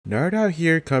Nerd out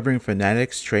here covering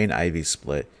Fnatic's Train Ivy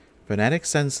split. Fnatic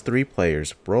sends 3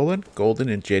 players, Brollan, Golden,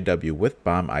 and JW with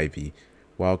Bomb Ivy,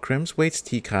 while KRIMZ waits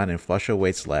T-Con and flusha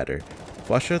waits Ladder.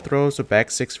 Flusha throws a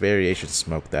back 6 variation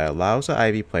smoke that allows the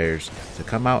Ivy players to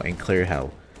come out and clear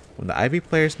hell. When the Ivy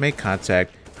players make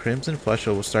contact, KRIMZ and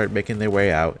flusha will start making their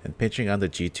way out and pinching on the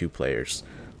G2 players.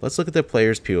 Let's look at the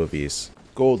players' POVs.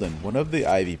 Golden, one of the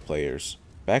Ivy players,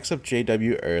 backs up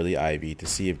JW early Ivy to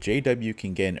see if JW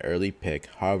can get an early pick,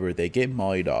 however they get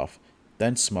mollied off,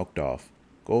 then smoked off.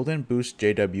 Golden boosts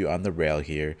JW on the rail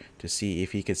here to see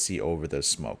if he can see over the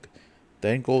smoke.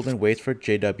 Then Golden waits for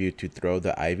JW to throw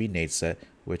the Ivy nade set,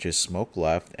 which is smoke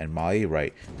left and molly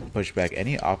right, to push back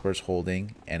any oppers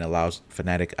holding and allows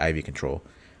Fnatic Ivy control.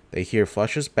 They hear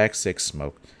flusha's back 6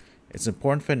 smoke. It's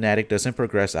important Fnatic doesn't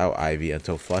progress out Ivy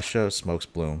until flusha smokes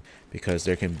Bloom, because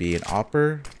there can be an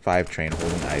Opper 5 train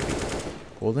holding Ivy.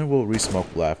 Golden will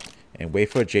resmoke left and wait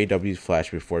for JW's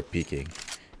flash before peeking.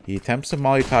 He attempts to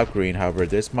molly top green, however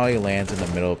this molly lands in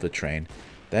the middle of the train.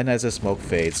 Then as the smoke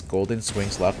fades, Golden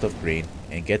swings left of green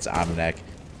and gets Omnek,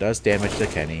 does damage to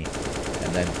Kenny,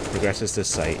 and then progresses to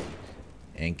site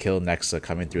and kill Nexa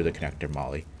coming through the connector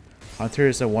molly. Hunter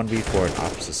is a 1v4 and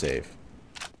opts to save.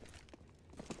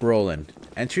 Brollan,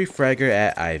 entry fragger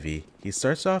at Ivy. He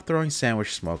starts off throwing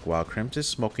sandwich smoke while KRIMZ is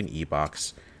smoking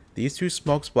E-box. These 2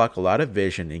 smokes block a lot of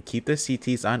vision and keep the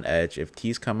CTs on edge if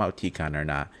Ts come out T-Con or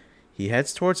not. He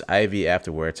heads towards Ivy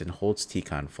afterwards and holds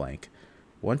T-Con flank.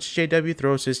 Once JW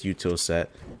throws his util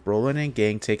set, Brollan and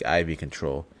gang take Ivy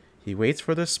control. He waits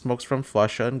for the smokes from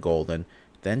flusha and Golden,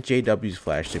 then JW's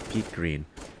flash to peek green.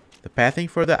 The pathing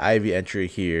for the Ivy entry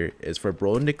here is for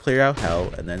Brollan to clear out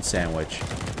hell and then sandwich.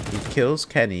 He kills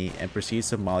Kenny and proceeds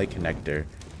to molly connector,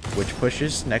 which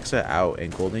pushes Nexa out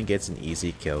and Golden gets an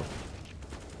easy kill.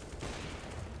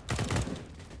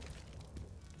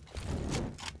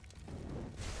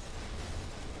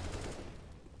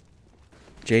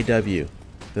 JW,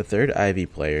 the 3rd Ivy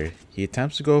player, he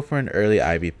attempts to go for an early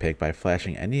Ivy pick by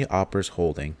flashing any oppers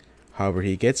holding, however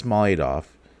he gets mollied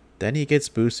off. Then he gets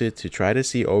boosted to try to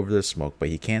see over the smoke, but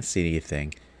he can't see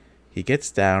anything. He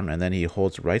gets down and then he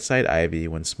holds right side Ivy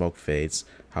when smoke fades,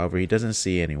 however he doesn't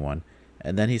see anyone,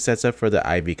 and then he sets up for the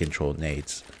Ivy controlled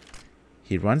nades.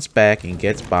 He runs back and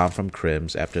gets bombed from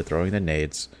KRIMZ after throwing the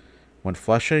nades. When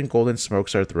flusha and Golden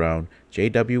smokes are thrown,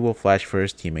 JW will flash for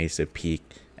his teammates to peek,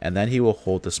 and then he will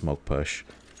hold the smoke push.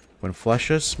 When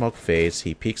flusha's smoke fades,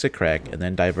 he peeks a crack and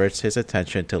then diverts his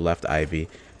attention to left Ivy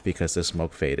because the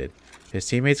smoke faded. His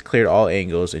teammates cleared all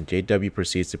angles and JW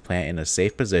proceeds to plant in a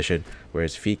safe position where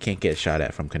his feet can't get shot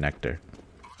at from connector.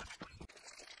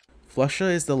 Flusha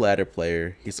is the ladder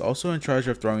player. He's also in charge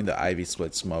of throwing the Ivy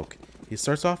split smoke. He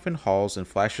starts off in halls and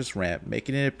flashes ramp,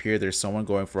 making it appear there's someone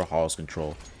going for halls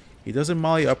control. He doesn't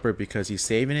molly upper because he's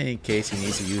saving it in case he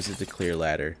needs to use it to clear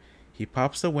ladder. He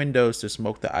pops the windows to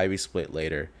smoke the Ivy split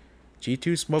later.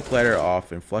 G2 smoke ladder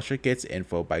off and flusha gets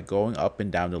info by going up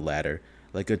and down the ladder,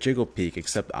 like a jiggle peek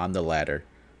except on the ladder.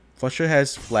 Flusha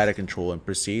has ladder control and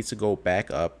proceeds to go back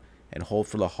up and hold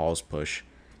for the halls push.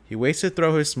 He waits to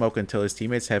throw his smoke until his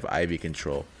teammates have Ivy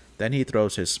control, then he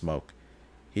throws his smoke.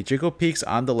 He jiggle peeks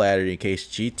on the ladder in case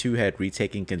G2 had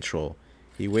retaken control.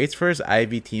 He waits for his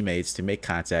Ivy teammates to make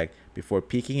contact before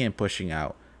peeking and pushing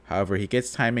out, however he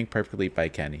gets timing perfectly by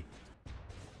Kenny.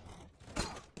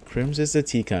 KRIMZ is the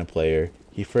T-Con player.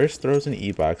 He first throws an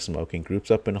E-box smoke and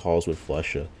groups up in halls with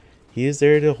flusha. He is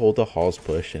there to hold the halls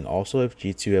push, and also if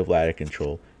G2 have ladder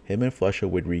control, him and flusha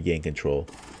would regain control.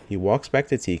 He walks back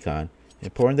to T-Con.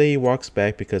 Important that he walks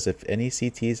back because if any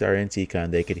CTs are in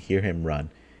T-Con, they could hear him run.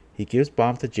 He gives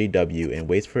bomb to JW and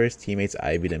waits for his teammates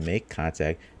Ivy to make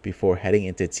contact before heading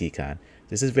into T-Con.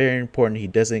 This is very important. He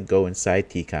doesn't go inside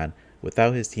T-Con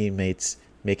without his teammates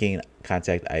making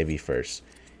contact Ivy first.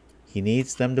 He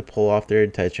needs them to pull off their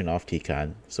intention off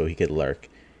T-Con so he could lurk.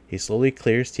 He slowly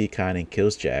clears T-Con and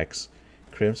kills Jax.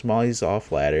 KRIMZ mollies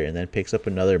off ladder and then picks up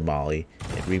another molly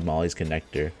and re-mollies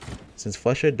connector. Since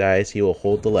flusha dies, he will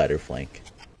hold the ladder flank.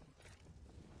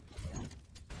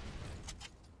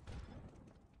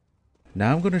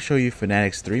 Now I'm going to show you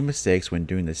Fnatic's 3 mistakes when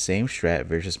doing the same strat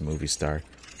versus Movistar.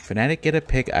 Fnatic get a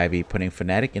pick Ivy, putting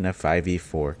Fnatic in a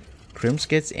 5v4. KRIMZ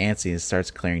gets antsy and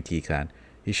starts clearing T-Con.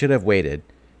 He should have waited.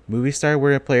 Movistar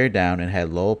were a player down and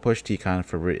had Lowell push T-Con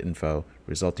for info,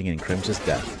 resulting in KRIMZ's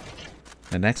death.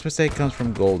 The next mistake comes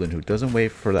from Golden, who doesn't wait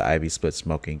for the Ivy split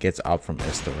smoke and gets up from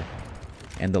Istor.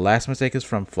 And the last mistake is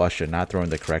from flusha not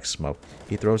throwing the correct smoke.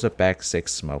 He throws a back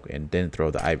 6 smoke and didn't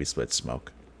throw the Ivy split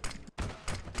smoke.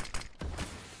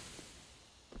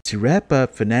 To wrap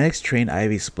up, Fnatic's Train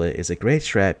Ivy split is a great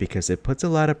strat because it puts a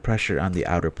lot of pressure on the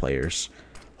outer players.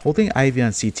 Holding Ivy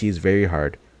on CT is very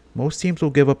hard. Most teams will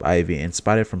give up Ivy and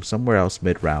spot it from somewhere else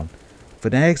mid-round.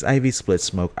 Fnatic's Ivy split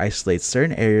smoke isolates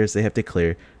certain areas they have to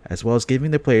clear, as well as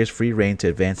giving the players free reign to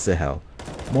advance to hell.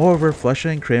 Moreover,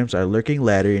 flusha and KRIMZ are lurking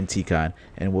ladder in T-Con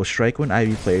and will strike when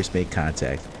Ivy players make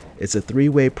contact. It's a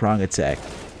three-way prong attack.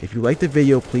 If you liked the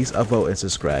video, please upvote and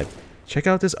subscribe. Check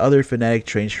out this other Fnatic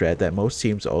train strat that most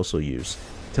teams also use.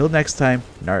 Till next time,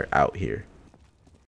 Nart out here.